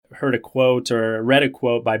heard a quote or read a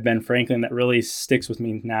quote by Ben Franklin that really sticks with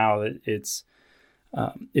me now. That it's,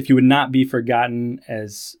 if you would not be forgotten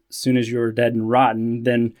as soon as you're dead and rotten,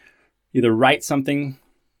 then either write something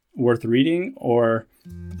worth reading or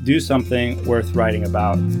do something worth writing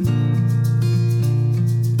about.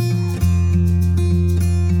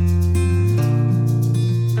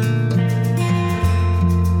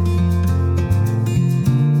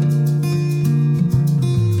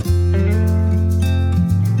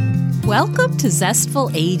 Welcome to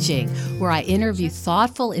Zestful Aging, where I interview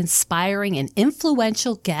thoughtful, inspiring, and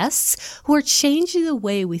influential guests who are changing the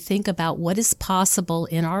way we think about what is possible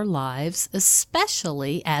in our lives,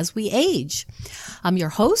 especially as we age. I'm your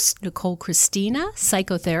host, Nicole Christina,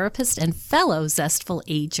 psychotherapist and fellow Zestful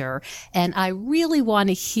Ager, and I really want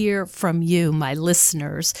to hear from you, my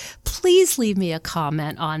listeners. Please leave me a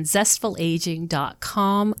comment on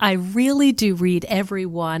zestfulaging.com. I really do read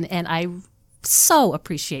everyone, and I so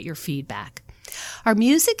appreciate your feedback. Our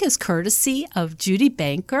music is courtesy of Judy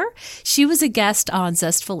Banker. She was a guest on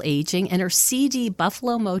Zestful Aging, and her CD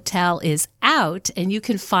Buffalo Motel is out, and you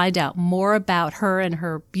can find out more about her and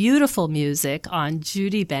her beautiful music on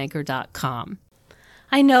judybanker.com.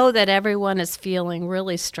 I know that everyone is feeling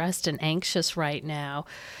really stressed and anxious right now.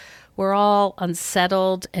 We're all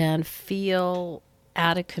unsettled and feel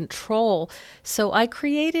out of control. So I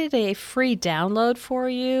created a free download for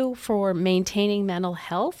you for maintaining mental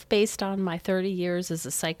health based on my 30 years as a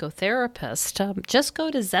psychotherapist. Just go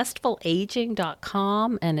to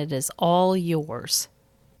zestfulaging.com and it is all yours.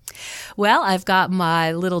 Well, I've got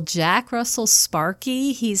my little Jack Russell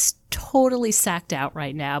Sparky. He's totally sacked out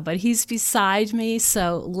right now, but he's beside me,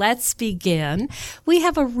 so let's begin. We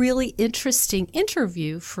have a really interesting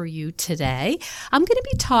interview for you today. I'm going to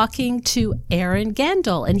be talking to Aaron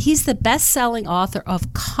Gendle, and he's the best-selling author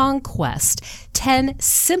of Conquest, 10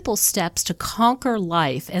 Simple Steps to Conquer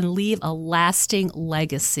Life and Leave a Lasting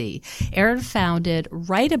Legacy. Aaron founded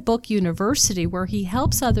Write a Book University, where he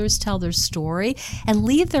helps others tell their story and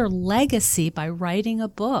leave their legacy by writing a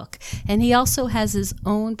book. And he also has his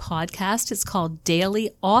own podcast. It's called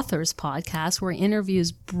Daily Authors Podcast, where he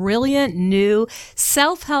interviews brilliant new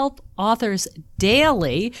self-help authors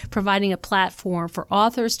daily, providing a platform for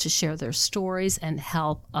authors to share their stories and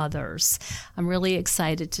help others. I'm really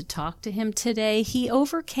excited to talk to him today. He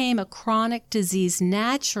overcame a chronic disease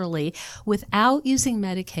naturally without using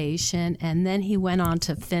medication, and then he went on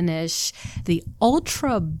to finish the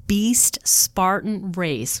Ultra Beast Spartan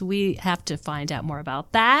race. We have to find out more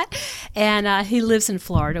about that. And he lives in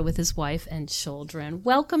Florida with his wife and children.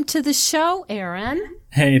 Welcome to the show, Aaron.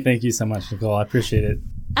 Hey, thank you so much, Nicole. I appreciate it.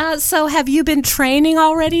 So have you been training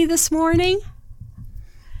already this morning?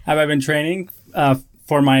 Have I been training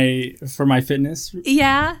for my fitness?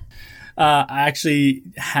 Yeah. I actually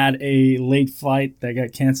had a late flight that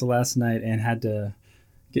got canceled last night and had to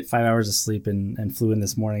get 5 hours of sleep and flew in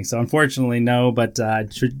this morning. So unfortunately, no, but I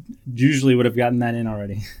usually would have gotten that in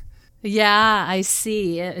already. Yeah, I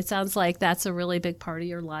see. It sounds like that's a really big part of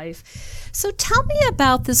your life. So tell me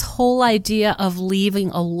about this whole idea of leaving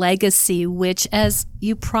a legacy, which, as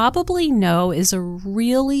you probably know, is a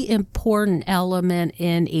really important element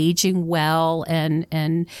in aging well and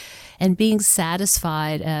being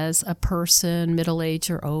satisfied as a person, middle age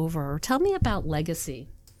or over. Tell me about legacy.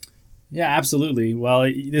 Yeah, absolutely. Well,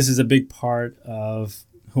 this is a big part of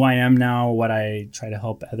who I am now, what I try to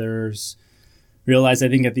help others realize. I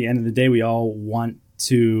think at the end of the day, we all want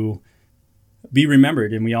to be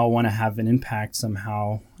remembered and we all want to have an impact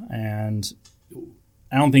somehow. And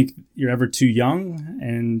I don't think you're ever too young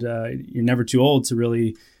and you're never too old to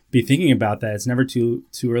really be thinking about that. It's never too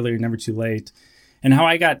early or never too late. And how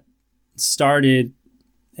I got started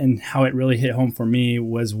and how it really hit home for me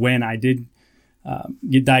was when I did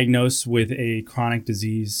get diagnosed with a chronic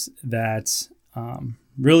disease that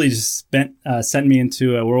really just sent me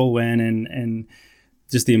into a whirlwind and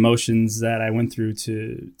just the emotions that I went through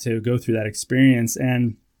to go through that experience.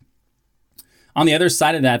 And on the other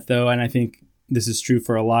side of that, though, and I think this is true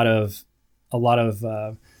for a lot of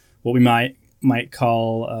what we might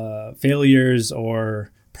call failures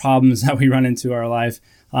or problems that we run into our life.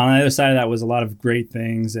 On the other side of that was a lot of great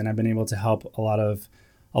things, and I've been able to help a lot of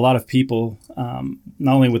people,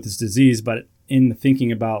 not only with this disease, but in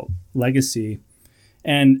thinking about legacy.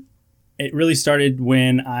 And it really started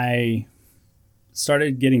when I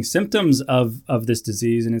started getting symptoms of this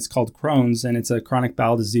disease, and it's called Crohn's, and it's a chronic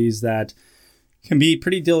bowel disease that can be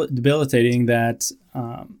pretty debilitating. That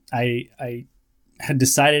I had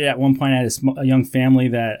decided at one point, I had a young family,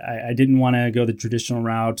 that I didn't want to go the traditional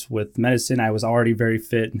route with medicine. I was already very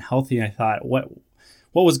fit and healthy. I thought, what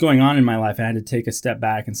was going on in my life? I had to take a step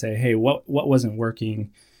back and say, hey, what wasn't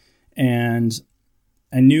working? And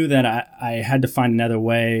I knew that I had to find another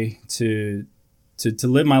way to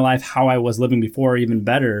live my life how I was living before, even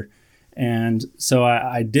better. And so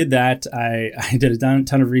I did that. I did a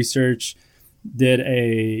ton of research, did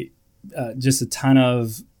just a ton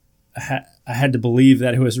of, I had to believe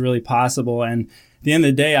that it was really possible. And at the end of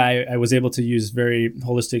the day, I was able to use very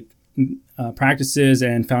holistic practices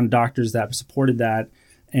and found doctors that supported that,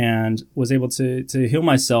 and was able to heal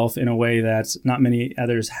myself in a way that not many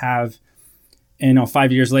others have. And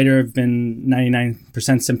 5 years later, I've been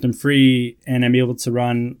 99% symptom free, and I'm able to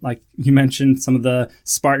run, like you mentioned, some of the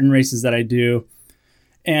Spartan races that I do.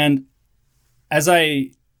 And as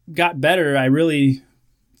I got better, I really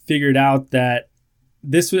figured out that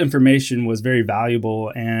this information was very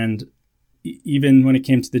valuable. And even when it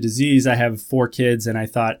came to the disease, I have 4 kids, and I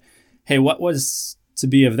thought, hey, what was to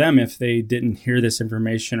be of them if they didn't hear this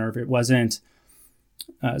information, or if it wasn't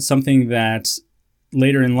something that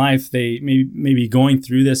later in life they may be going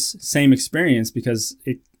through this same experience, because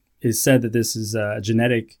it is said that this is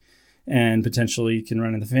genetic and potentially can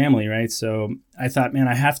run in the family, right? So I thought, man,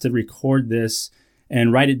 I have to record this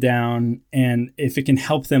and write it down, and if it can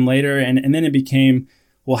help them later. And then it became,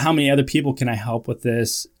 well, how many other people can I help with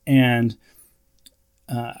this? And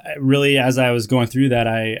really, as I was going through that,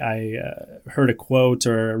 I heard a quote,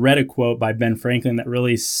 or read a quote by Ben Franklin that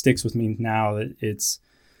really sticks with me now. That it's,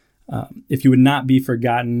 if you would not be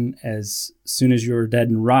forgotten as soon as you're dead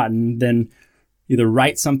and rotten, then either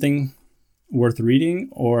write something worth reading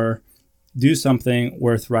or do something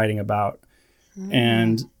worth writing about.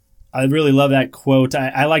 And I really love that quote.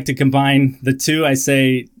 I like to combine the two. I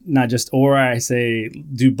say not just or, I say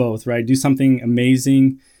do both, right? Do something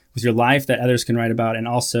amazing with your life that others can write about, and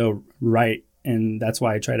also write. And that's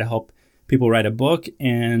why I try to help people write a book.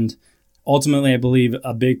 And ultimately, I believe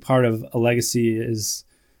a big part of a legacy is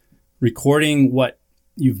recording what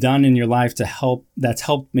you've done in your life that's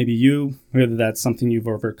helped maybe you, whether that's something you've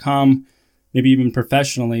overcome, maybe even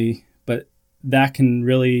professionally, but that can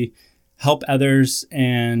really help others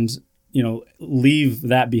and, leave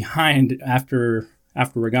that behind after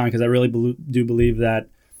we're gone. Because I really do believe that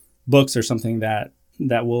books are something that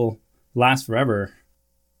will last forever.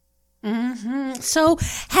 Mm-hmm. So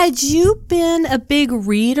had you been a big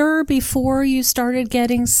reader before you started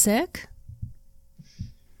getting sick?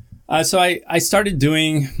 So I started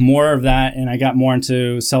doing more of that, and I got more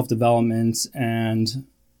into self-development, and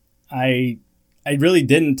I really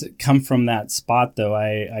didn't come from that spot, though.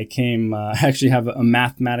 I came, I actually have a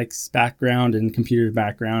mathematics background and computer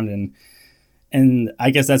background, and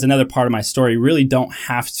I guess that's another part of my story. You really don't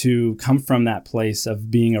have to come from that place of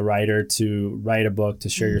being a writer to write a book, to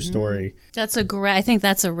share your story. I think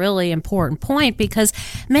that's a really important point, because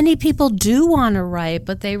many people do want to write,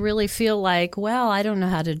 but they really feel like, well, I don't know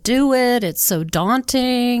how to do it. It's so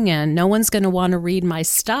daunting, and no one's going to want to read my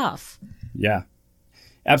stuff. Yeah,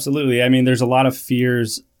 absolutely. I mean, there's a lot of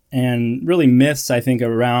fears and really myths, I think,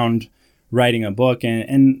 around writing a book,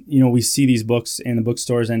 and we see these books in the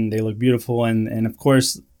bookstores, and they look beautiful, and of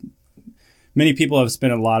course many people have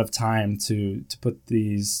spent a lot of time to put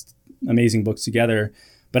these amazing books together.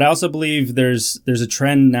 But I also believe there's a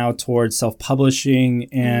trend now towards self-publishing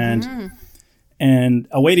and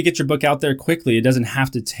a way to get your book out there quickly. It doesn't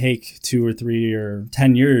have to take 2 or 3 or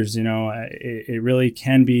 10 years. It really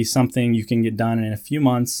can be something you can get done in a few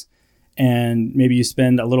months. And maybe you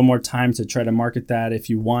spend a little more time to try to market that if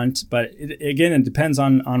you want. But it depends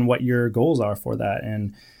on what your goals are for that.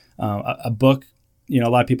 And a book, a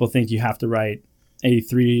lot of people think you have to write a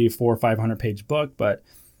 300, 400, 500 page book. But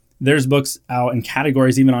there's books out in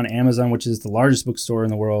categories, even on Amazon, which is the largest bookstore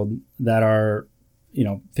in the world, that are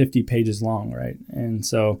 50 pages long, right? And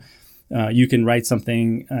so you can write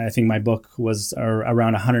something. I think my book was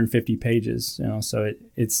around 150 pages. So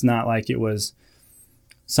it's not like it was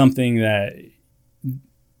something that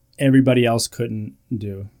everybody else couldn't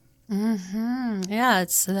do. Yeah,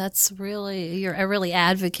 that's really, you're really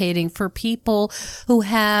advocating for people who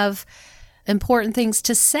have important things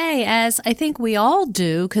to say, as I think we all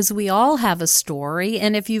do, because we all have a story.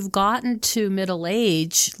 And if you've gotten to middle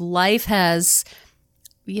age, life has,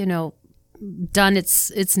 done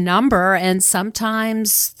its number, and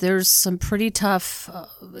sometimes there's some pretty tough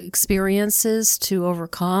experiences to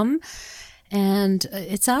overcome. And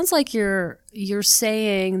it sounds like you're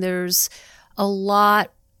saying there's a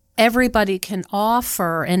lot everybody can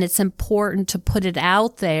offer, and it's important to put it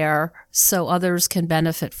out there so others can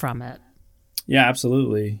benefit from it. Yeah,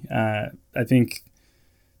 absolutely. I think,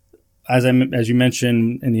 as you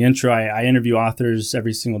mentioned in the intro, I interview authors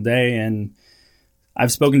every single day, and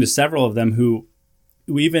I've spoken to several of them who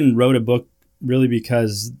even wrote a book really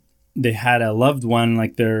because they had a loved one,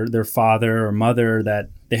 like their father or mother, that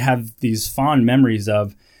they have these fond memories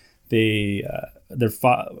of. They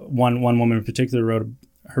one woman in particular wrote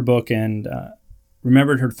her book and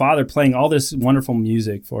remembered her father playing all this wonderful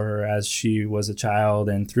music for her as she was a child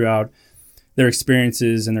and throughout their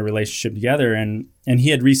experiences and their relationship together. And he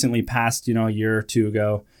had recently passed, a year or two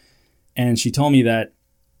ago. And she told me that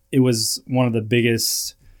it was one of the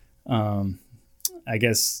biggest,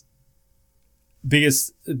 biggest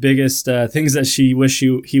things that she wished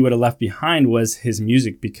he would have left behind was his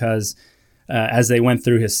music, because as they went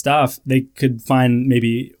through his stuff, they could find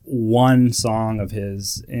maybe one song of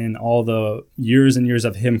his in all the years and years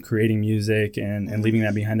of him creating music and leaving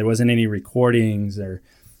that behind. There wasn't any recordings or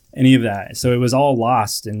any of that. So it was all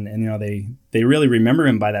lost. And they really remember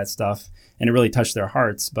him by that stuff, and it really touched their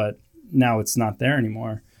hearts. But now it's not there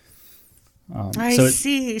anymore. I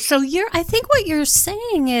see. So I think what you're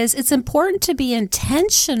saying is it's important to be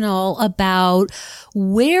intentional about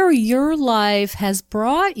where your life has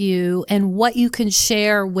brought you and what you can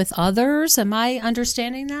share with others. Am I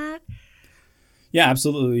understanding that? Yeah,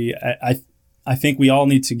 absolutely. I think we all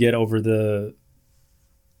need to get over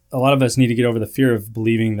a lot of us need to get over the fear of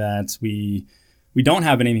believing that we don't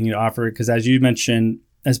have anything to offer, because as you mentioned,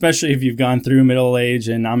 especially if you've gone through middle age,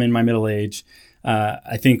 and I'm in my middle age,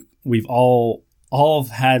 I think we've all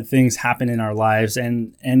had things happen in our lives,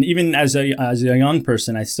 and even as a young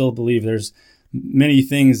person, I still believe there's many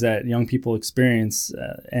things that young people experience,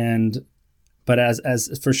 but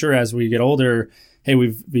as for sure as we get older, hey,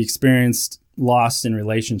 we experienced loss in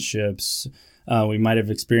relationships. We might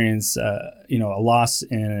have experienced a loss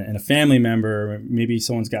in a family member. Maybe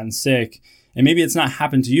someone's gotten sick, and maybe it's not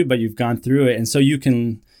happened to you, but you've gone through it, and so you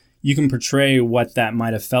can portray what that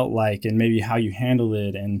might have felt like and maybe how you handled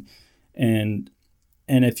it. And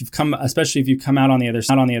if you've especially if you come out on the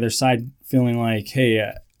other side feeling like,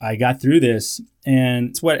 hey, I got through this, and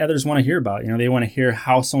it's what others want to hear about. They want to hear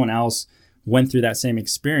how someone else went through that same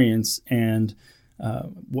experience and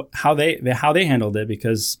how they handled it,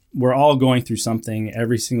 because we're all going through something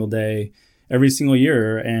every single day, every single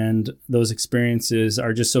year, and those experiences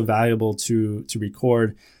are just so valuable to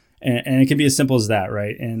record. And it can be as simple as that,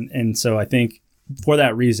 right? And so I think for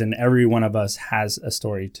that reason, every one of us has a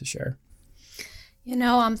story to share.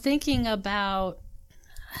 I'm thinking about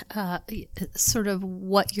sort of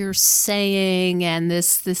what you're saying, and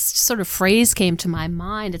this sort of phrase came to my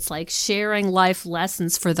mind. It's like sharing life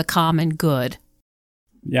lessons for the common good.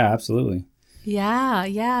 Yeah, absolutely.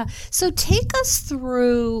 Yeah. So take us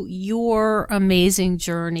through your amazing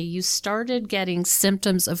journey. You started getting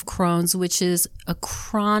symptoms of Crohn's, which is a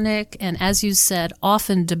chronic and, as you said,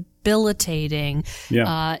 often debilitating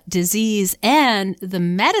disease. And the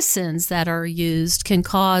medicines that are used can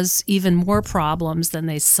cause even more problems than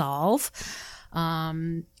they solve.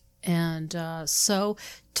 So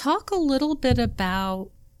talk a little bit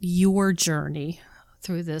about your journey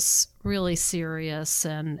through this really serious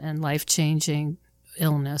and life-changing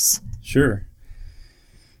illness. Sure.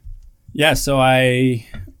 Yeah, so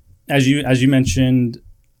as you mentioned,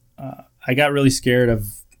 I got really scared of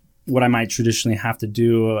what I might traditionally have to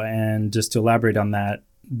do. And just to elaborate on that,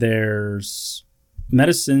 there's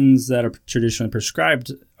medicines that are traditionally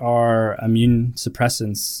prescribed are immune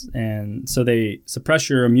suppressants. And so they suppress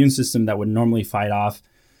your immune system that would normally fight off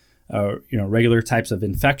regular types of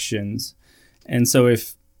infections. And so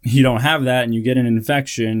if you don't have that and you get an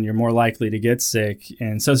infection, you're more likely to get sick.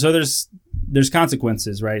 And so there's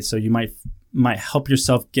consequences, right? So you might help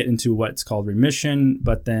yourself get into what's called remission,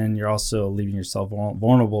 but then you're also leaving yourself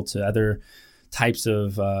vulnerable to other types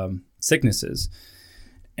of sicknesses.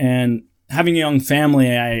 And having a young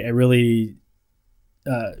family, I really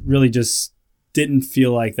just didn't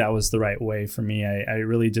feel like that was the right way for me. I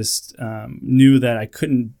really just knew that I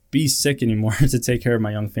couldn't be sick anymore to take care of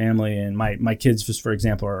my young family. And my kids, just for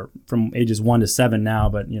example, are from ages 1 to 7 now,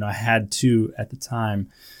 but I had 2 at the time.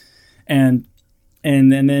 And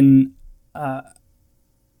then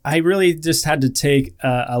I really just had to take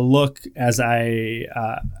a look as I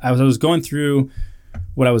was going through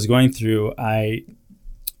what I was going through. I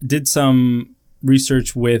did some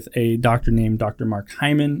research with a doctor named Dr. Mark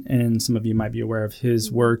Hyman, and some of you might be aware of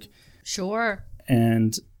his work. Sure.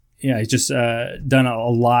 And yeah, he's just done a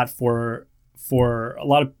lot for a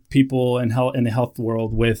lot of people in the health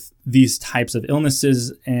world with these types of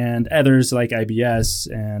illnesses and others like IBS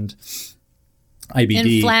and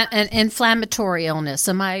IBD. An inflammatory illness.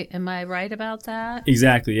 Am I right about that?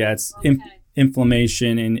 Exactly. Yeah, it's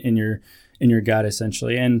inflammation in your gut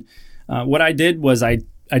essentially. And what I did was I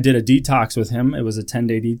did a detox with him. It was a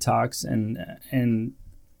 10-day detox, and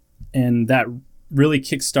that really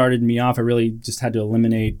kickstarted me off. I really just had to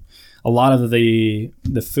eliminate a lot of the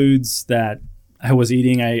foods that I was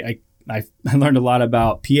eating. I learned a lot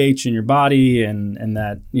about pH in your body, and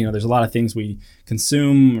that, there's a lot of things we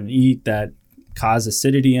consume and eat that cause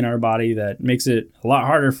acidity in our body that makes it a lot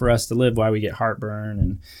harder for us to live, why we get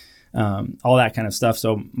heartburn and all that kind of stuff.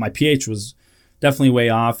 So my pH was definitely way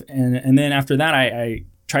off. And then after that, I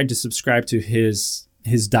tried to subscribe to his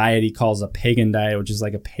diet he calls a pagan diet, which is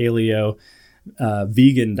like a paleo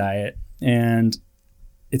vegan diet. And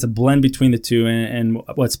it's a blend between the two. And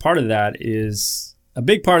what's part of that is, a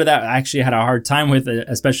big part of that I actually had a hard time with,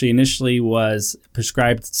 especially initially, was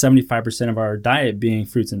prescribed 75% of our diet being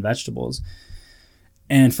fruits and vegetables.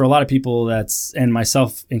 And for a lot of people, and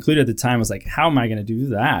myself included at the time, was like, how am I going to do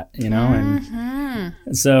that? And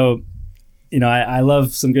so, I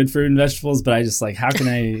love some good fruit and vegetables, but I just like, how can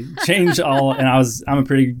I change all? And I'm a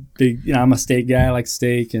pretty big, I'm a steak guy. I like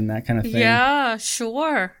steak and that kind of thing. Yeah,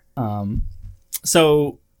 sure.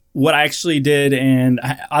 So what I actually did, and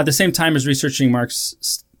at the same time as researching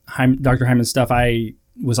Dr. Hyman's stuff, I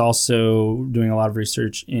was also doing a lot of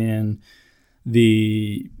research in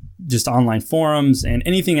the just online forums and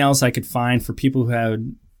anything else I could find for people who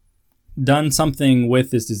had done something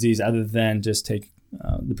with this disease other than just take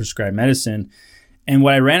the prescribed medicine. And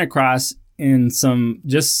what I ran across in some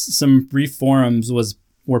brief forums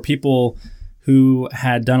were people who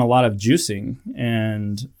had done a lot of juicing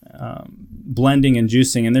and blending and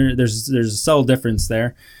juicing, and there's a subtle difference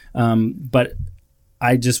there. But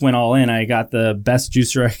I just went all in. I got the best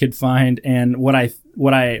juicer I could find, and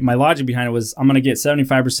my logic behind it was, I'm going to get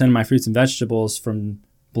 75% of my fruits and vegetables from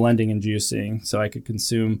blending and juicing, so I could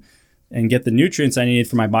consume and get the nutrients I needed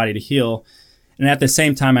for my body to heal. And at the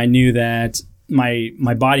same time, I knew that my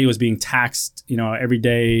body was being taxed. Every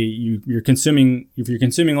day if you're consuming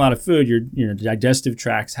a lot of food, your digestive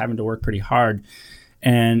tract's having to work pretty hard.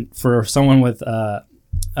 And for someone with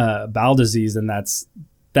bowel disease, then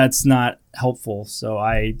that's not helpful. So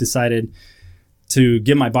I decided to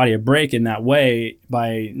give my body a break in that way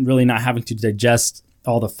by really not having to digest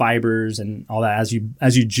all the fibers and all that. As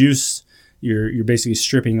you juice, you're basically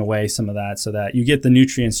stripping away some of that so that you get the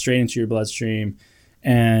nutrients straight into your bloodstream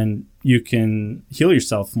and you can heal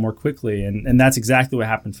yourself more quickly. And that's exactly what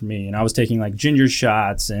happened for me. And I was taking like ginger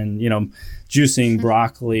shots and, juicing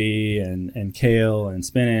broccoli and kale and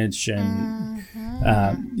spinach. And,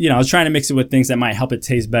 I was trying to mix it with things that might help it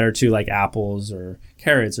taste better too, like apples or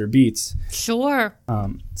carrots or beets. Sure.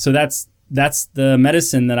 So that's the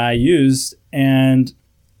medicine that I used. And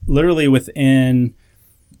literally within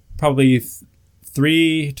probably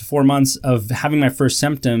 3 to 4 months of having my first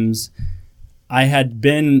symptoms, I had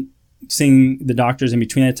been seeing the doctors in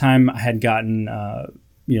between that time. I had gotten,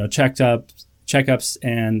 checkups,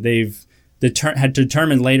 and they've had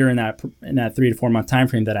determined later in that 3 to 4 month time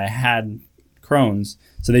frame that I had Crohn's.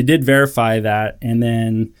 So they did verify that, and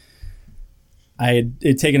then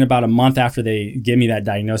it taken about a month after they gave me that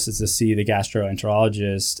diagnosis to see the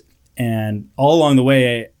gastroenterologist. And all along the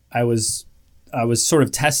way, I was sort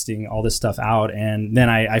of testing all this stuff out, and then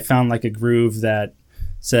I found like a groove that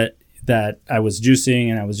said that I was juicing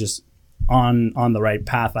and I was just on the right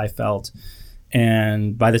path, I felt.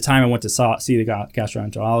 And by the time I went to see the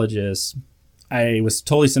gastroenterologist, I was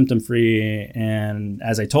totally symptom free. And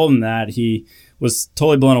as I told him that, he was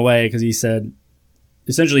totally blown away, because he said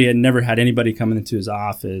essentially he had never had anybody come into his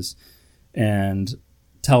office and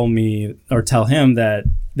tell him that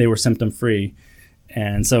they were symptom free.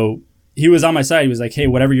 And so he was on my side. He was like, hey,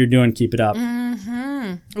 whatever you're doing, keep it up.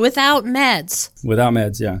 Without meds. Without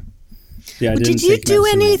meds, yeah. Yeah, did you do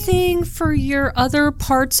anything for your other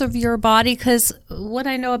parts of your body? Because what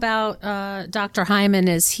I know about Dr. Hyman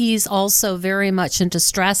is he's also very much into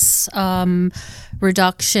stress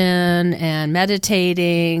reduction and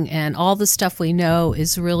meditating, and all the stuff we know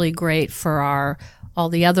is really great for all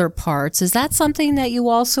the other parts. Is that something that you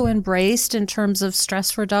also embraced in terms of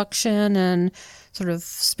stress reduction and sort of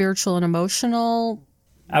spiritual and emotional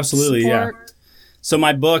Absolutely, support? Yeah. So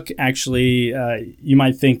my book, actually, you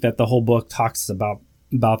might think that the whole book talks about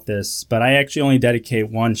this, but I actually only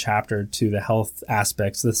dedicate one chapter to the health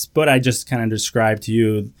aspects. But I just kind of described to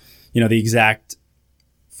you, the exact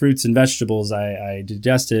fruits and vegetables I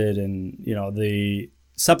digested, and, the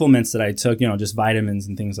supplements that I took, just vitamins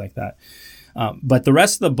and things like that. But the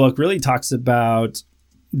rest of the book really talks about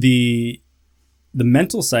the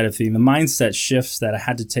mental side of things, the mindset shifts that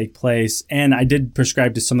had to take place. And I did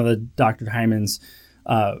prescribe to some of the Dr. Hyman's,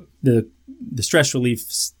 the stress relief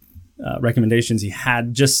recommendations he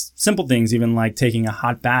had, just simple things, even like taking a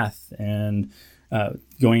hot bath and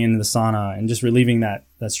going into the sauna and just relieving that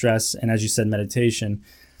stress. And as you said, meditation.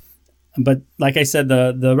 But like I said,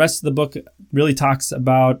 the rest of the book really talks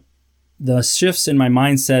about the shifts in my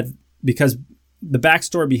mindset, because the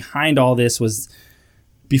backstory behind all this was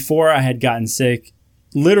before I had gotten sick,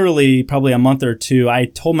 literally probably a month or two, I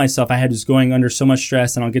told myself I was going under so much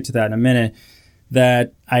stress, and I'll get to that in a minute,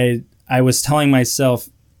 that I was telling myself,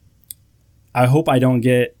 I hope I don't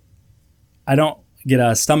get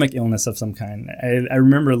a stomach illness of some kind. I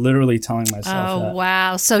remember literally telling myself that. Oh,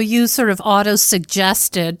 wow. So you sort of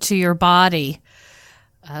auto-suggested to your body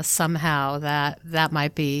somehow that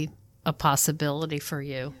might be a possibility for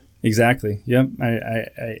you. Exactly. Yep.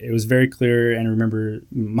 It was very clear, and I remember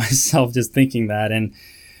myself just thinking that, and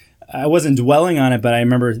I wasn't dwelling on it, but I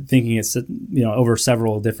remember thinking it, over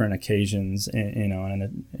several different occasions, in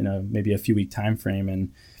a maybe a few week time frame.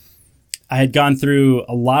 And I had gone through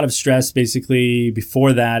a lot of stress basically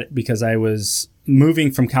before that, because I was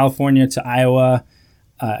moving from California to Iowa.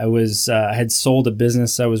 I had sold a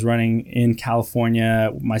business I was running in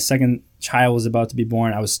California. My second child was about to be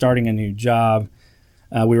born. I was starting a new job.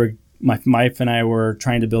 My wife and I were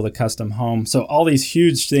trying to build a custom home. So all these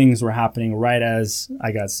huge things were happening right as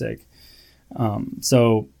I got sick.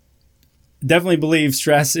 So definitely believe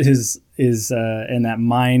stress is and that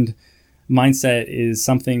mindset is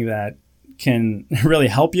something that can really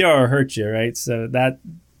help you or hurt you, right? So that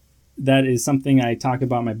is something I talk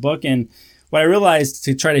about in my book. And what I realized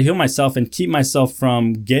to try to heal myself and keep myself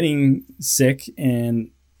from getting sick and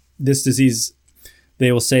this disease,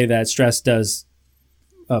 they will say that stress does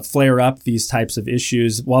flare up these types of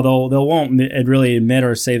issues. While they won't really admit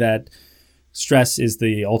or say that stress is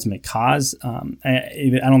the ultimate cause,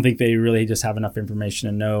 I don't think they really just have enough information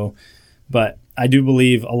to know. But I do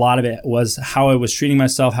believe a lot of it was how I was treating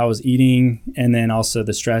myself, how I was eating, and then also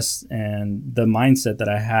the stress and the mindset that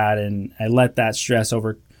I had. And I let that stress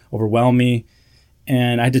overwhelm me.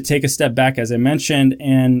 And I had to take a step back, as I mentioned,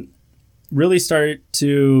 and really start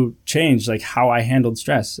to change like how I handled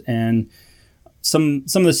stress. And some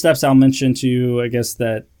of the steps I'll mention to you, I guess,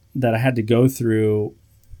 that I had to go through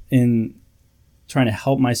in trying to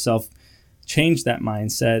help myself change that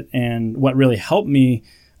mindset. And what really helped me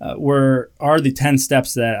are the 10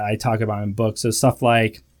 steps that I talk about in the book. So stuff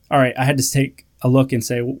like, all right, I had to take a look and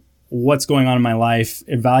say, what's going on in my life,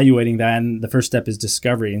 evaluating that. And the first step is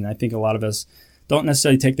discovery. And I think a lot of us don't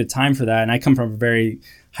necessarily take the time for that. And I come from a very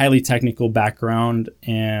highly technical background,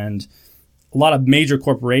 and a lot of major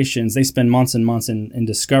corporations, they spend months and months in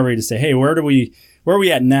discovery to say, hey, where are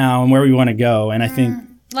we at now and where we want to go? And I think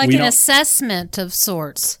like an assessment of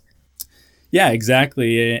sorts. Yeah,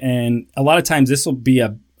 exactly. And a lot of times this will be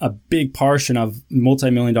a big portion of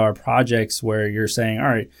multi-million-dollar projects where you're saying, all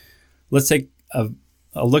right, let's take a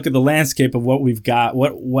look at the landscape of what we've got.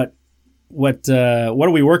 What are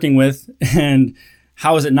we working with, and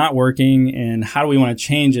how is it not working, and how do we want to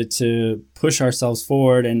change it to push ourselves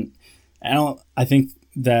forward? And I think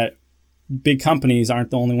that big companies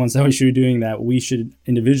aren't the only ones that we should be doing that. We should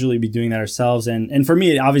individually be doing that ourselves. And for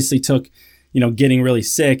me, it obviously took, getting really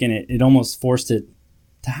sick, and it almost forced it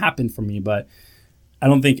to happen for me. But I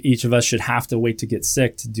don't think each of us should have to wait to get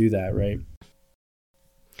sick to do that, right?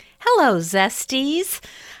 Hello, Zesties.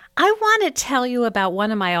 I want to tell you about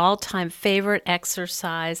one of my all-time favorite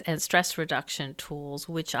exercise and stress reduction tools,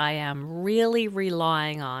 which I am really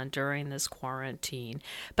relying on during this quarantine.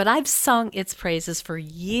 But I've sung its praises for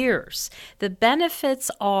years. The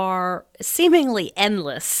benefits are seemingly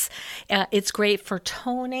endless. It's great for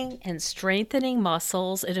toning and strengthening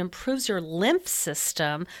muscles. It improves your lymph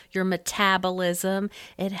system, your metabolism.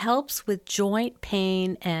 It helps with joint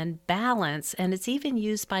pain and balance. And it's even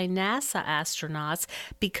used by NASA astronauts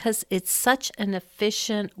because it's such an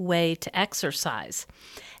efficient way to exercise.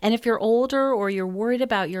 And if you're older or you're worried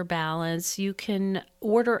about your balance, you can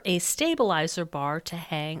order a stabilizer bar to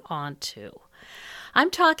hang on to. I'm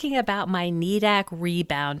talking about my Needak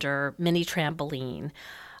Rebounder mini trampoline.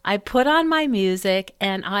 I put on my music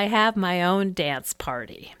and I have my own dance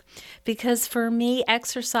party. Because for me,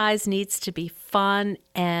 exercise needs to be fun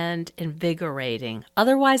and invigorating.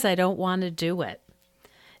 Otherwise, I don't want to do it.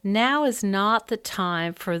 Now is not the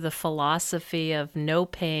time for the philosophy of no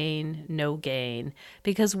pain, no gain,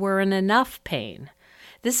 because we're in enough pain.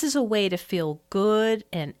 This is a way to feel good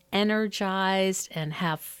and energized and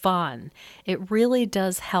have fun. It really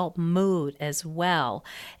does help mood as well.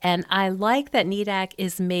 And I like that Needak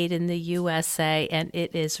is made in the USA, and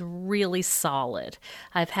it is really solid.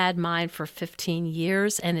 I've had mine for 15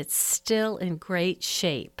 years and it's still in great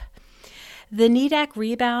shape. The Needak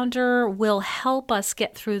Rebounder will help us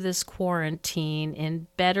get through this quarantine in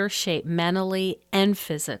better shape mentally and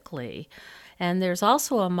physically. And there's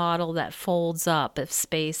also a model that folds up if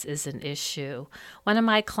space is an issue. One of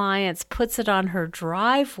my clients puts it on her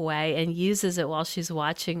driveway and uses it while she's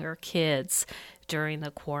watching her kids during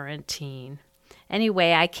the quarantine.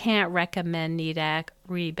 Anyway, I can't recommend NEDAC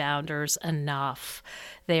rebounders enough.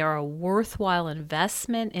 They are a worthwhile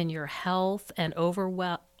investment in your health and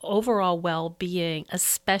overall well-being,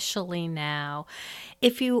 especially now.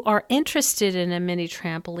 If you are interested in a mini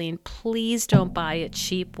trampoline, please don't buy a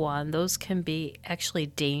cheap one. Those can be actually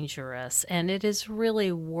dangerous, and it is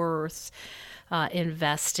really worth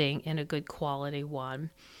investing in a good quality one.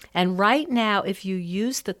 And right now, if you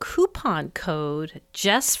use the coupon code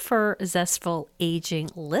just for Zestful Aging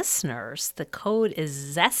listeners, the code is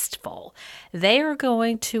Zestful, they are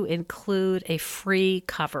going to include a free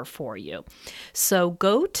cover for you. So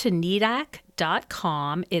go to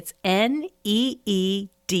needak.com. It's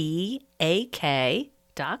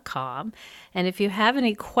NEEDAK.com. And if you have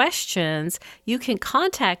any questions, you can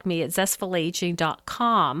contact me at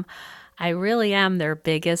zestfulaging.com. I really am their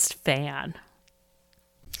biggest fan.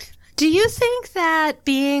 Do you think that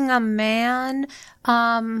being a man,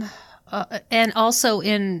 and also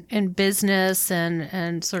in business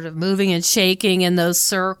and sort of moving and shaking in those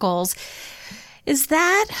circles, is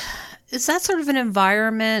that sort of an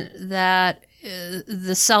environment that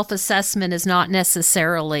the self-assessment is not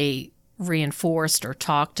necessarily reinforced or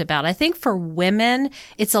talked about? I think for women,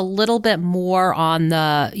 it's a little bit more on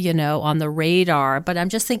the radar, but I'm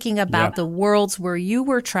just thinking about the worlds where you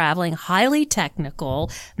were traveling, highly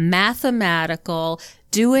technical, mathematical,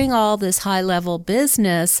 doing all this high level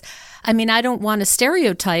business. I mean, I don't want to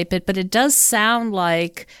stereotype it, but it does sound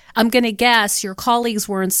like, I'm going to guess your colleagues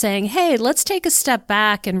weren't saying, hey, let's take a step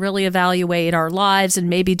back and really evaluate our lives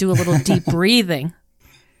and maybe do a little deep breathing.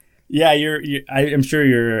 Yeah, I'm sure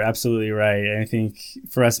you're absolutely right. I think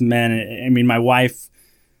for us men, I mean, my wife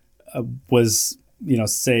was,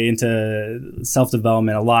 say into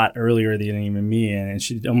self-development a lot earlier than even me. And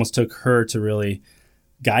she almost took her to really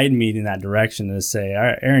guide me in that direction to say, all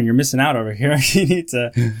right, Aaron, you're missing out over here. You need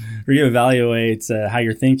to reevaluate how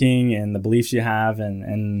you're thinking and the beliefs you have.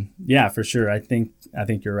 And yeah, for sure. I think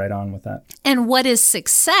you're right on with that. And what is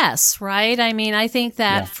success, right? I mean, I think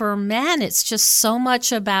that for men, it's just so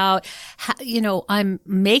much about, I'm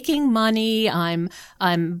making money, I'm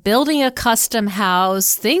building a custom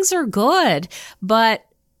house, things are good, but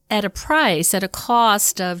at a price, at a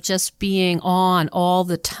cost of just being on all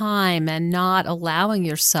the time and not allowing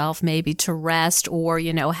yourself maybe to rest or,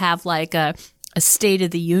 have like a state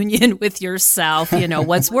of the union with yourself,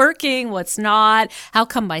 what's working, what's not, how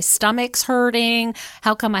come my stomach's hurting,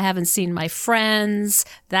 how come I haven't seen my friends,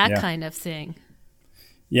 that kind of thing.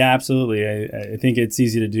 Yeah, absolutely. I think it's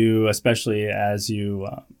easy to do, especially as you,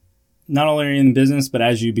 not only in business, but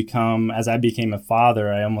as I became a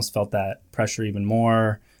father, I almost felt that pressure even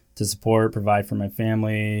more to support, provide for my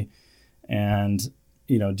family, and,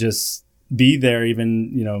 just be there.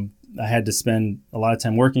 Even, I had to spend a lot of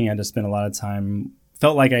time working. I had to spend a lot of time,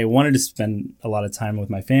 felt like I wanted to spend a lot of time with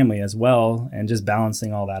my family as well, and just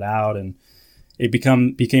balancing all that out. And it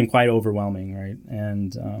became quite overwhelming, right?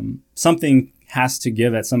 And something has to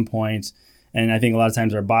give at some point. And I think a lot of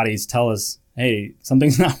times our bodies tell us, hey,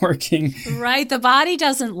 something's not working. Right. The body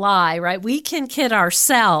doesn't lie, right? We can kid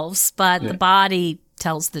ourselves, but the body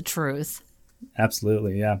tells the truth.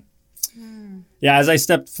 Absolutely. Yeah. Yeah. As I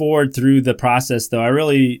stepped forward through the process, though,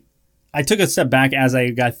 I took a step back as I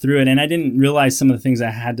got through it, and I didn't realize some of the things I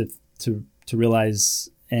had to realize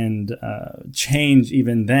and change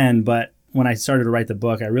even then. But when I started to write the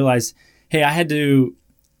book, I realized, hey, I had to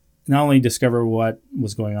not only discover what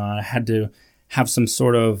was going on, I had to have some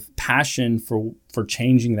sort of passion for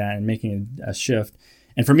changing that and making a shift.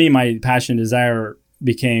 And for me, my passion and desire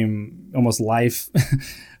became almost life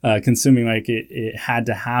consuming, like it had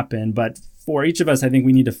to happen. But for each of us, I think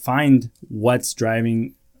we need to find what's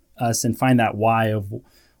driving us and find that why of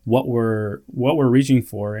what we're reaching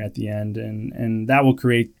for at the end. And that will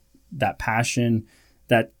create that passion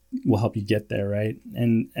that will help you get there, right?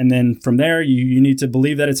 And then from there, you need to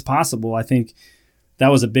believe that it's possible. I think that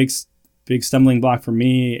was a big stumbling block for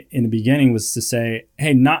me in the beginning, was to say,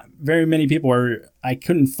 hey, not very many people I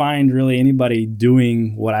couldn't find really anybody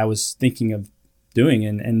doing what I was thinking of doing,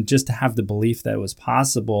 and just to have the belief that it was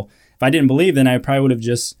possible. If I didn't believe, then I probably would have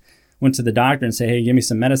just went to the doctor and say, hey, give me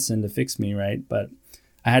some medicine to fix me, right? But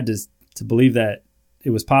I had to believe that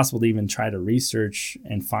it was possible to even try to research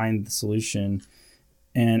and find the solution.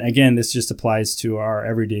 And again, this just applies to our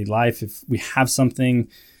everyday life. If we have something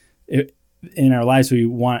in our lives we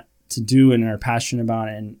want to do and are passionate about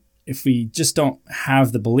it, and if we just don't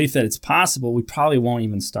have the belief that it's possible, we probably won't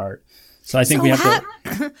even start. So I think so we have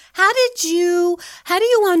to. How do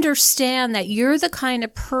you understand that you're the kind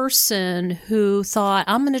of person who thought,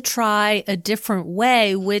 I'm going to try a different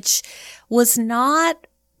way, which was not,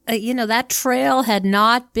 that trail had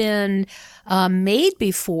not been made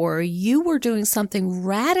before. You were doing something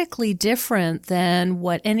radically different than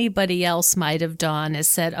what anybody else might have done, has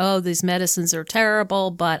said, oh, these medicines are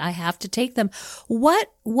terrible, but I have to take them. What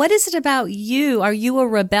is it about you? Are you a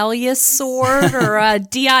rebellious sort or a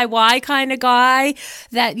DIY kind of guy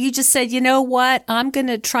that you just said, you know what, I'm going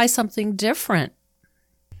to try something different?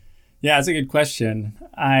 Yeah, that's a good question.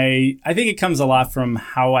 I think it comes a lot from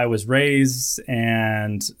how I was raised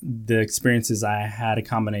and the experiences I had, a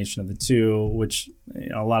combination of the two, which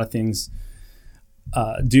a lot of things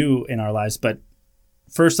do in our lives. But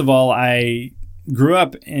first of all, I grew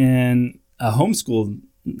up in a homeschool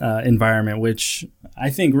environment, which I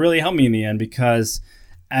think really helped me in the end, because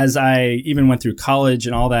as I even went through college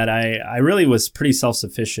and all that, I really was pretty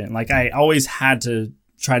self-sufficient. Like I always had to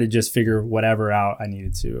try to just figure whatever out I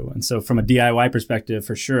needed to. And so from a DIY perspective,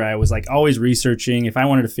 for sure, I was like always researching. If I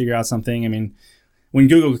wanted to figure out something, I mean, when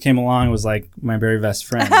Google came along, it was like my very best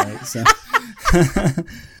friend, right? So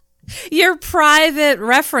your private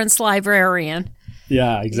reference librarian.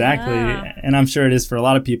 Yeah, exactly. Yeah. And I'm sure it is for a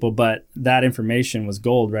lot of people, but that information was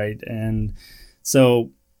gold, right? And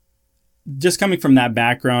so just coming from that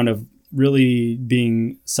background of really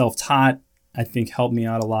being self-taught, I think helped me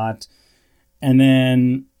out a lot. And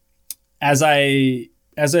then as I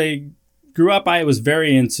grew up, I was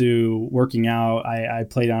very into working out. I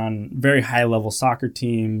played on very high level soccer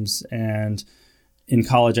teams, and in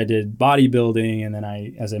college I did bodybuilding, and then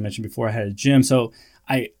as I mentioned before, I had a gym. So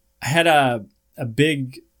I had a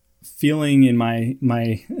big feeling in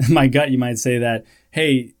my gut, you might say, that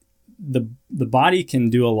hey, the body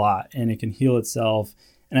can do a lot and it can heal itself.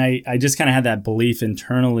 And I just kind of had that belief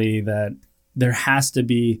internally that there has to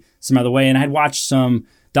be some other way. And I had watched some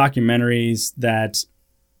documentaries that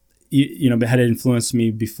had influenced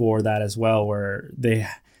me before that as well, where they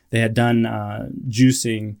had done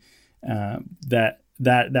juicing.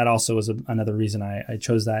 That also was another reason I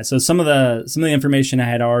chose that. So some of the information I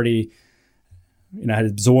had already had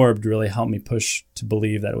absorbed really helped me push to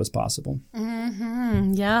believe that it was possible.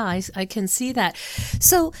 Mm-hmm. Yeah, I can see that.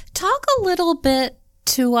 So talk a little bit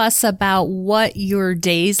to us about what your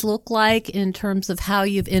days look like in terms of how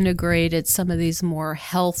you've integrated some of these more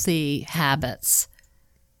healthy habits.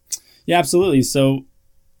 Yeah, absolutely. So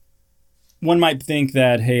one might think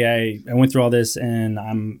that, hey, I went through all this and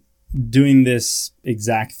I'm doing this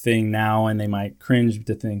exact thing now, and they might cringe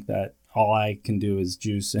to think that all I can do is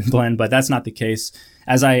juice and blend, but that's not the case.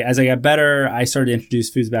 As I got better, I started to introduce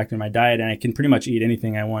foods back into my diet, and I can pretty much eat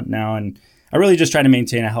anything I want now. And I really just try to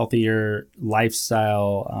maintain a healthier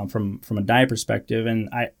lifestyle from a diet perspective. And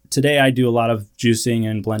today I do a lot of juicing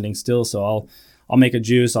and blending still. So I'll make a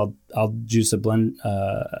juice. I'll juice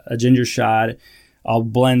a ginger shot. I'll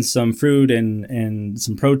blend some fruit and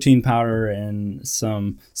some protein powder and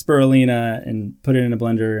some spirulina and put it in a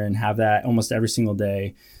blender and have that almost every single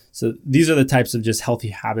day. So these are the types of just healthy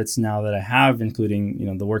habits now that I have,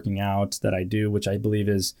 including the working out that I do, which I believe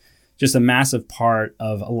is just a massive part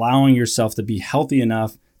of allowing yourself to be healthy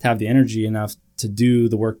enough, to have the energy enough to do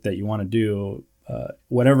the work that you want to do,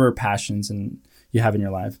 whatever passions you have in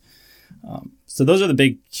your life. So those are the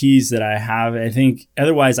big keys that I have. I think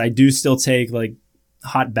otherwise I do still take like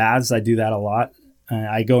hot baths. I do that a lot.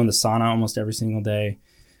 I go in the sauna almost every single day.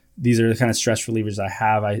 These are the kind of stress relievers I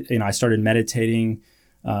have. I started meditating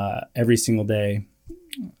every single day.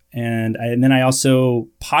 And then I also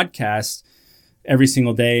podcast every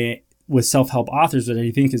single day with self-help authors, that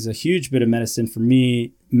I think is a huge bit of medicine for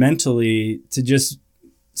me mentally, to just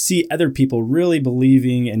see other people really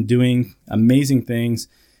believing and doing amazing things.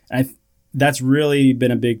 And that's really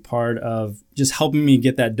been a big part of just helping me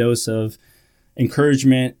get that dose of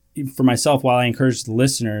encouragement for myself. While I encourage the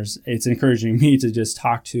listeners, it's encouraging me to just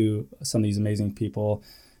talk to some of these amazing people,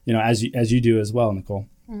 as you do as well, Nicole.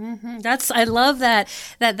 Mm-hmm. I love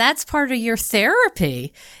that's part of your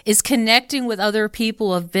therapy, is connecting with other people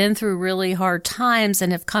who have been through really hard times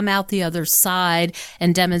and have come out the other side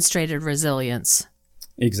and demonstrated resilience.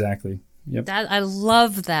 Exactly. Yep. I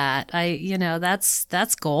love that.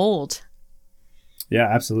 That's gold. Yeah,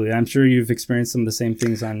 absolutely. I'm sure you've experienced some of the same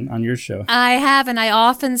things on your show. I have, and I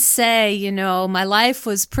often say, my life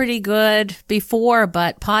was pretty good before,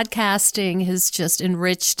 but podcasting has just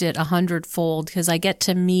enriched it 100-fold because I get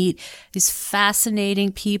to meet these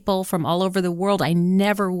fascinating people from all over the world I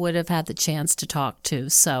never would have had the chance to talk to.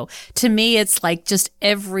 So to me, it's like just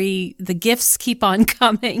the gifts keep on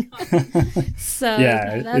coming. So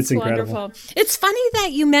yeah, that's it's incredible. wonderful. It's funny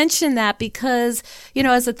that you mentioned that because,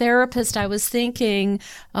 as a therapist, I was thinking,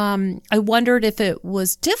 I wondered if it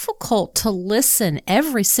was difficult to listen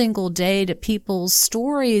every single day to people's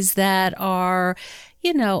stories that are,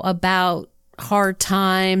 about hard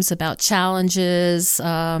times, about challenges.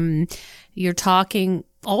 You're talking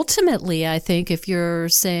ultimately, I think, if you're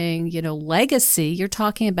saying, legacy, you're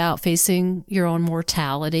talking about facing your own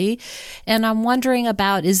mortality. And I'm wondering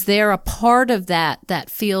about, is there a part of that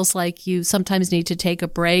feels like you sometimes need to take a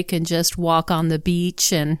break and just walk on the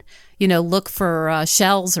beach and look for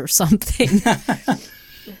shells or something?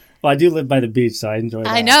 Well, I do live by the beach, so I enjoy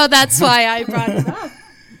that. I know, that's why I brought it up.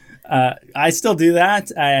 I still do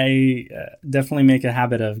that. I definitely make a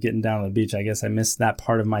habit of getting down to the beach. I guess I missed that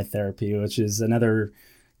part of my therapy, which is another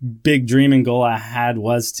big dream and goal I had,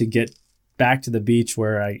 was to get back to the beach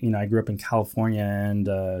where I grew up in California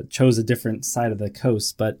and chose a different side of the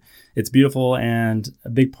coast. But it's beautiful and a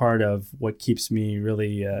big part of what keeps me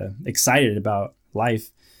really excited about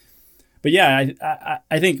life. But yeah,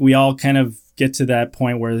 I think we all kind of get to that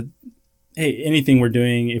point where, hey, anything we're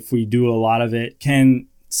doing, if we do a lot of it, can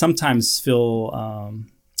sometimes feel,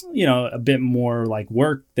 a bit more like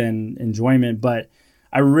work than enjoyment. But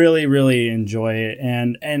I really, really enjoy it.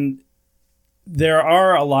 And there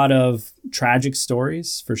are a lot of tragic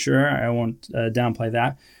stories, for sure. I won't downplay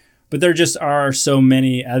that. But there just are so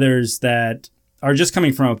many others that are just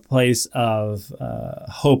coming from a place of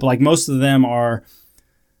hope. Like most of them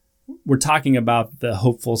we're talking about the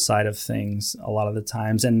hopeful side of things a lot of the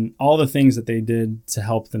times and all the things that they did to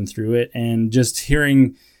help them through it, and just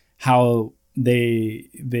hearing how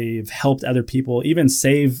they've helped other people even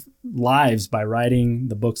save lives by writing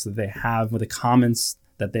the books that they have, with the comments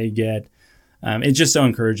that they get. It's just so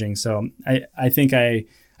encouraging. So I think I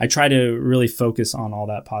try to really focus on all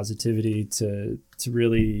that positivity to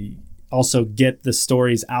really also get the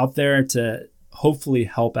stories out there to hopefully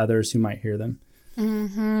help others who might hear them.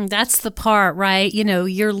 Mm-hmm. That's the part, right?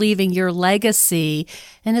 You're leaving your legacy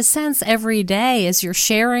in a sense every day as you're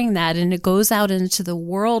sharing that, and it goes out into the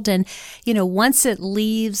world. And, once it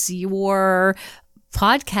leaves your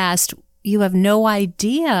podcast, you have no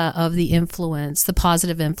idea of the influence, the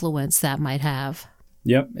positive influence that might have.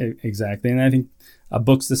 Yep, exactly. And I think a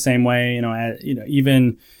book's the same way,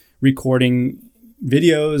 even recording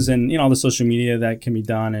videos and, all the social media that can be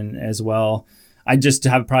done and as well. I just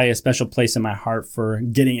have probably a special place in my heart for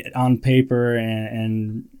getting it on paper,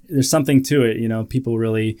 and there's something to it. People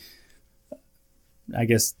really, I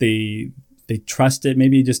guess they trust it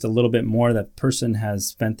maybe just a little bit more. That person has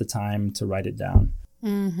spent the time to write it down.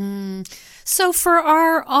 Mm-hmm. So for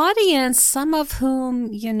our audience, some of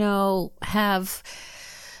whom, have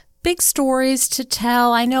big stories to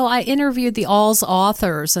tell. I know I interviewed the Alls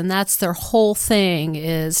authors, and that's their whole thing,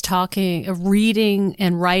 is reading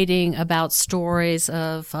and writing about stories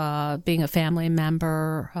of being a family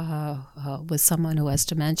member with someone who has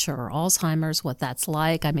dementia or Alzheimer's, what that's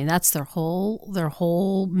like. I mean, that's their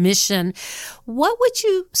whole mission. What would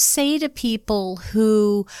you say to people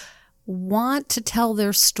who want to tell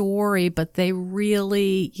their story, but they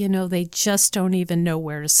really, they just don't even know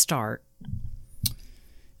where to start?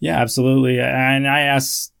 Yeah, absolutely. And I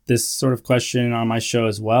ask this sort of question on my show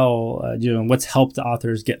as well. What's helped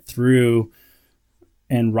authors get through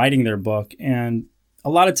and writing their book? And a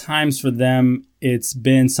lot of times for them, it's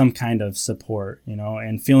been some kind of support,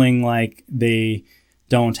 and feeling like they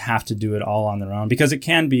don't have to do it all on their own, because it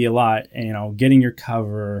can be a lot, getting your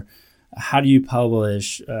cover. How do you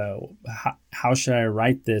publish? How should I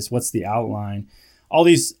write this? What's the outline? All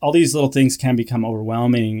these little things can become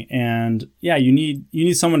overwhelming, and yeah, you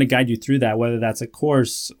need someone to guide you through that, whether that's a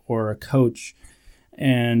course or a coach.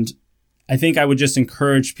 And I think I would just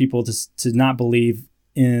encourage people to not believe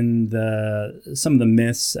in some of the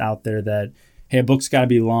myths out there that, hey, a book's got to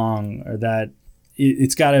be long, or that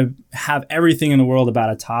it's got to have everything in the world about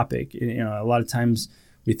a topic. A lot of times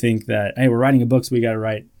we think that, hey, we're writing a book, so we got to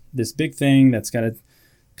write this big thing that's got to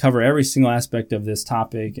cover every single aspect of this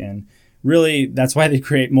topic. And really, that's why they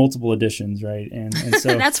create multiple editions, right? And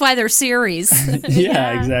so that's why they're series.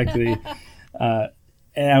 Yeah, exactly.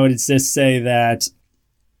 And I would just say that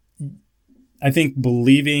I think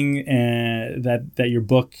believing that your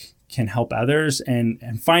book can help others,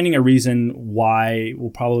 and finding a reason why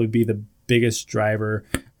will probably be the biggest driver.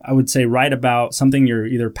 I would say write about something you're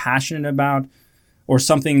either passionate about or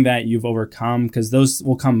something that you've overcome, because those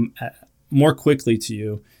will come more quickly to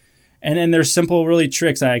you. And then there's simple, really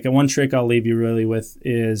tricks. Like one trick I'll leave you really with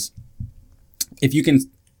is if you can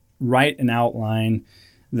write an outline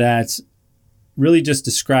that really just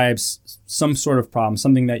describes some sort of problem,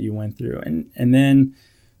 something that you went through, and then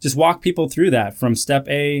just walk people through that from step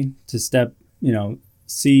A to step,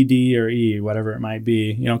 C, D, or E, whatever it might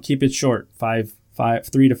be. Keep it short, 3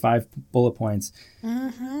 to 5 bullet points.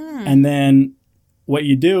 Mm-hmm. And then what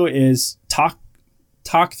you do is talk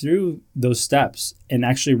through those steps and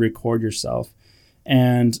actually record yourself.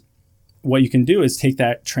 And what you can do is take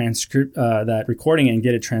that that recording and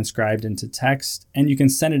get it transcribed into text, and you can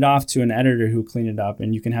send it off to an editor who clean it up,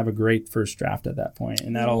 and you can have a great first draft at that point.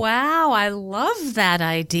 And Wow, I love that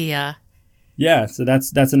idea. Yeah, so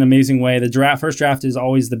that's an amazing way. The first draft is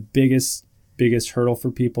always the biggest hurdle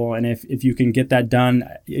for people, and if you can get that done,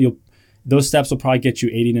 those steps will probably get you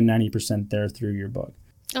 80 to 90% there through your book.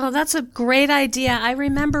 Oh, that's a great idea. I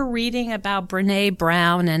remember reading about Brene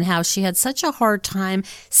Brown and how she had such a hard time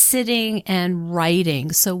sitting and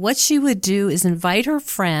writing. So what she would do is invite her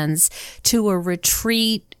friends to a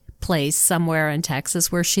retreat place somewhere in Texas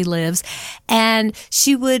where she lives, and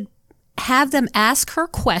she would have them ask her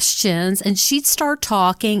questions, and she'd start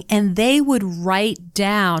talking, and they would write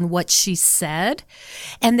down what she said,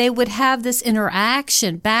 and they would have this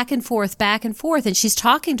interaction back and forth, and she's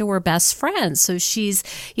talking to her best friend. So she's,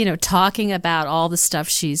 talking about all the stuff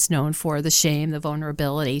she's known for, the shame, the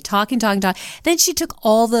vulnerability, talking. Then she took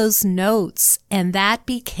all those notes, and that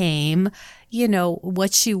became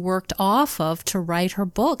what she worked off of to write her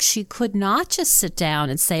book. She could not just sit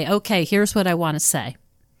down and say, okay, here's what I want to say.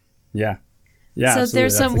 Yeah. So Absolutely.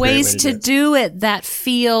 there's some ways to do it that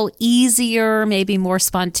feel easier, maybe more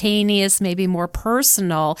spontaneous, maybe more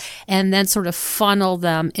personal, and then sort of funnel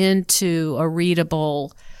them into a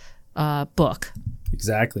readable book.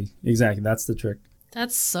 Exactly. That's the trick.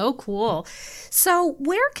 That's so cool. So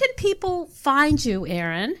where can people find you,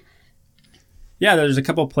 Aaron? Yeah, there's a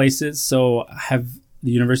couple places. So I have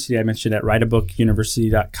the university I mentioned at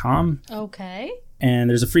writeabookuniversity.com. Okay.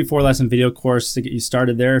 And there's a free 4-lesson video course to get you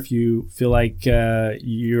started there if you feel like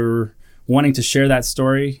you're wanting to share that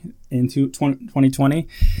story into 2020.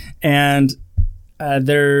 And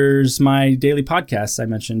there's my daily podcast I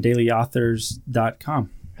mentioned,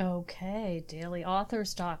 dailyauthors.com. Okay,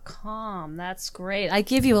 dailyauthors.com. That's great. I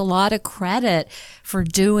give you a lot of credit for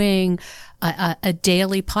doing a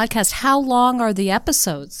daily podcast. How long are the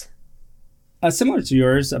episodes? Similar to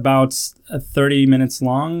yours, about 30 minutes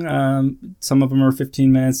long. Some of them are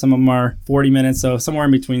 15 minutes, some of them are 40 minutes, so somewhere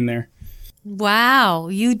in between there. Wow,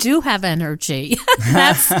 you do have energy.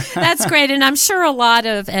 That's great. And I'm sure a lot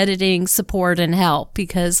of editing support and help,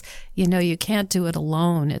 because, you can't do it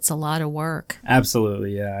alone. It's a lot of work.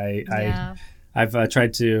 Absolutely, yeah. I've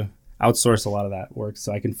tried to outsource a lot of that work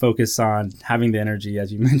so I can focus on having the energy,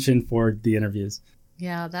 as you mentioned, for the interviews.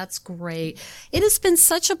 Yeah, that's great. It has been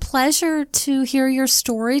such a pleasure to hear your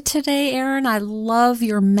story today, Aaron. I love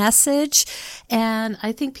your message, and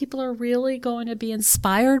I think people are really going to be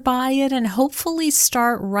inspired by it and hopefully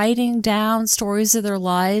start writing down stories of their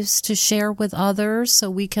lives to share with others so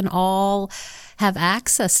we can all have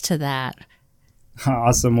access to that.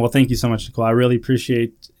 Awesome. Well, thank you so much, Nicole. I really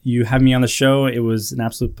appreciate you having me on the show. It was an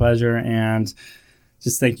absolute pleasure, and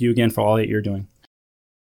just thank you again for all that you're doing.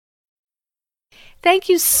 Thank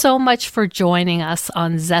you so much for joining us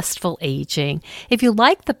on Zestful Aging. If you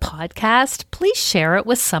like the podcast, please share it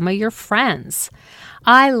with some of your friends.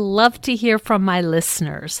 I love to hear from my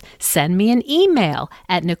listeners. Send me an email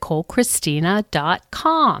at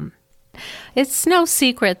NicoleChristina.com. It's no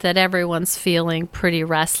secret that everyone's feeling pretty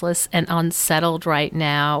restless and unsettled right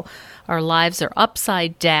now. Our lives are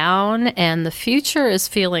upside down, and the future is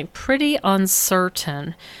feeling pretty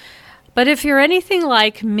uncertain. But if you're anything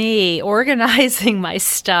like me, organizing my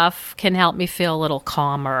stuff can help me feel a little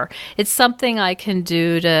calmer. It's something I can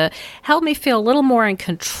do to help me feel a little more in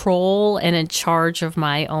control and in charge of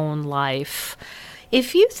my own life.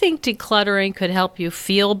 If you think decluttering could help you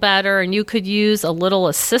feel better and you could use a little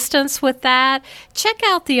assistance with that, check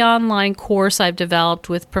out the online course I've developed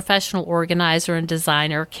with professional organizer and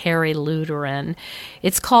designer Carrie Luderin.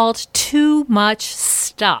 It's called Too Much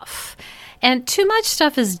Stuff. And too much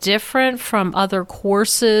stuff is different from other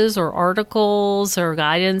courses or articles or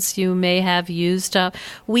guidance you may have used up.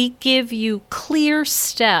 We give you clear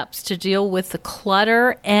steps to deal with the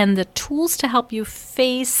clutter and the tools to help you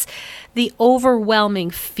face the overwhelming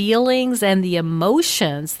feelings and the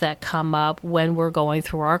emotions that come up when we're going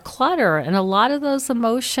through our clutter. And a lot of those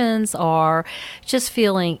emotions are just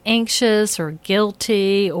feeling anxious or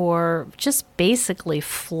guilty or just basically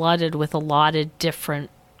flooded with a lot of different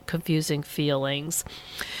confusing feelings.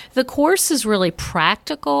 The course is really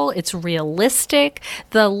practical. It's realistic.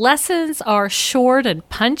 The lessons are short and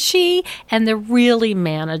punchy, and they're really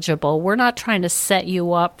manageable. We're not trying to set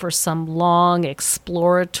you up for some long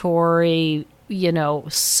exploratory,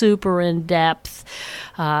 super in-depth,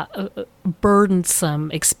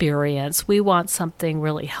 burdensome experience. We want something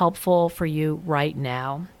really helpful for you right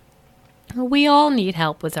now. We all need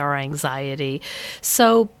help with our anxiety.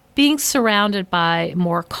 So being surrounded by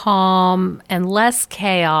more calm and less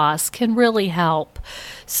chaos can really help.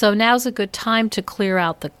 So now's a good time to clear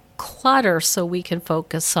out the clutter so we can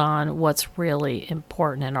focus on what's really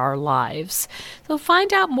important in our lives. So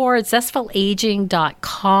find out more at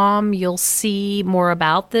zestfulaging.com. You'll see more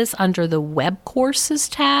about this under the web courses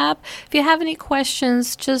tab. If you have any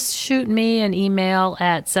questions, just shoot me an email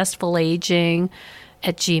at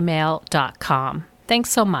zestfulaging@gmail.com.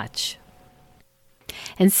 Thanks so much.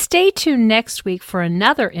 And stay tuned next week for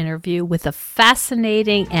another interview with a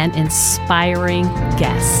fascinating and inspiring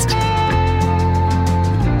guest.